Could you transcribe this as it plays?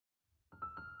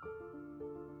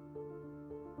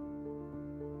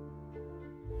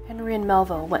Henry and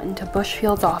Melville went into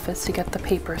Bushfield's office to get the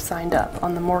papers signed up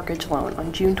on the mortgage loan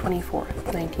on June 24,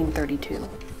 1932.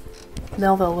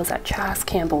 Melville was at Chas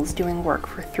Campbell's doing work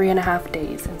for 3.5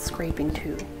 days and scraping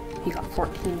too. He got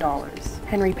 $14.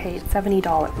 Henry paid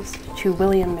 $70 to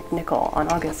William McNichol on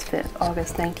August 5th,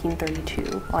 August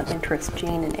 1932, on interest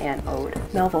Jane and Ann owed.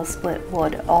 Melville split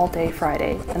wood all day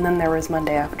Friday, and then there was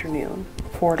Monday afternoon.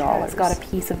 $4. Chas got a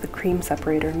piece of the cream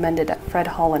separator mended at Fred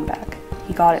Hollenbeck.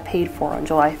 He got it paid for on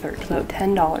July 13th, so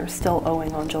 $10 still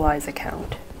owing on July's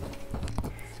account.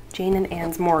 Jane and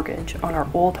Ann's mortgage on our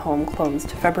old home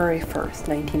closed February 1st,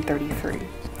 1933.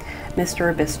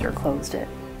 Mr. Abister closed it.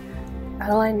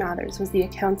 Adeline Mathers was the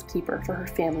accounts keeper for her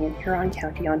family in Huron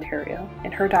County, Ontario.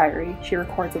 In her diary, she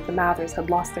records that the Mathers had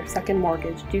lost their second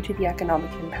mortgage due to the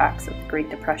economic impacts of the Great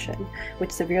Depression,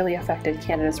 which severely affected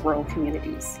Canada's rural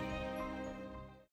communities.